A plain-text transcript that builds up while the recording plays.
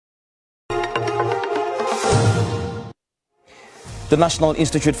The National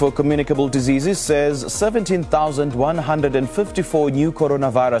Institute for Communicable Diseases says 17,154 new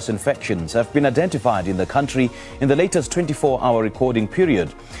coronavirus infections have been identified in the country in the latest 24-hour recording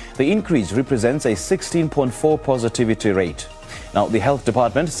period. The increase represents a 16.4% positivity rate. Now, the Health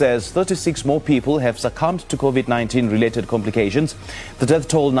Department says 36 more people have succumbed to COVID-19 related complications. The death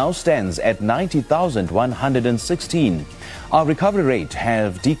toll now stands at 90,116. Our recovery rate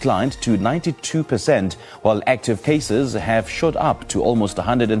have declined to 92%, while active cases have shot up to almost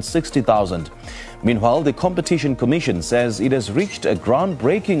 160,000. Meanwhile, the Competition Commission says it has reached a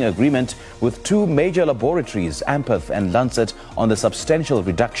groundbreaking agreement with two major laboratories, Amperth and Lancet, on the substantial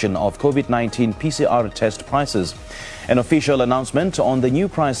reduction of COVID-19 PCR test prices. An official announcement on the new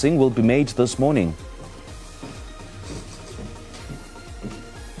pricing will be made this morning.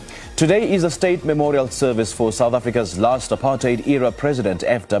 Today is a state memorial service for South Africa's last apartheid-era president,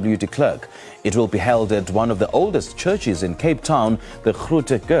 F.W. de Klerk. It will be held at one of the oldest churches in Cape Town, the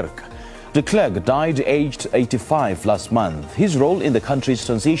Grote Kerk. De Klerk died aged 85 last month. His role in the country's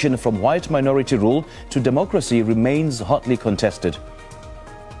transition from white minority rule to democracy remains hotly contested.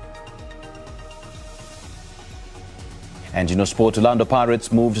 And in sport, Orlando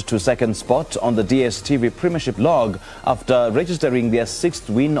Pirates moved to second spot on the DStv Premiership log after registering their sixth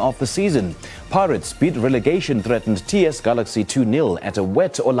win of the season. Pirates beat relegation-threatened TS Galaxy 2-0 at a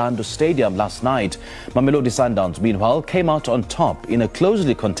wet Orlando stadium last night. Mamelodi Sundowns, meanwhile, came out on top in a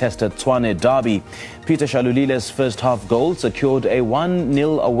closely contested Tshwane derby. Peter Shalulile's first-half goal secured a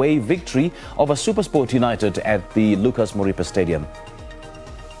 1-0 away victory over SuperSport United at the Lucas Moripe Stadium.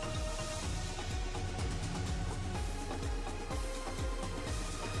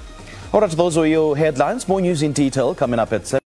 All right, those are your headlines. More news in detail coming up at 7.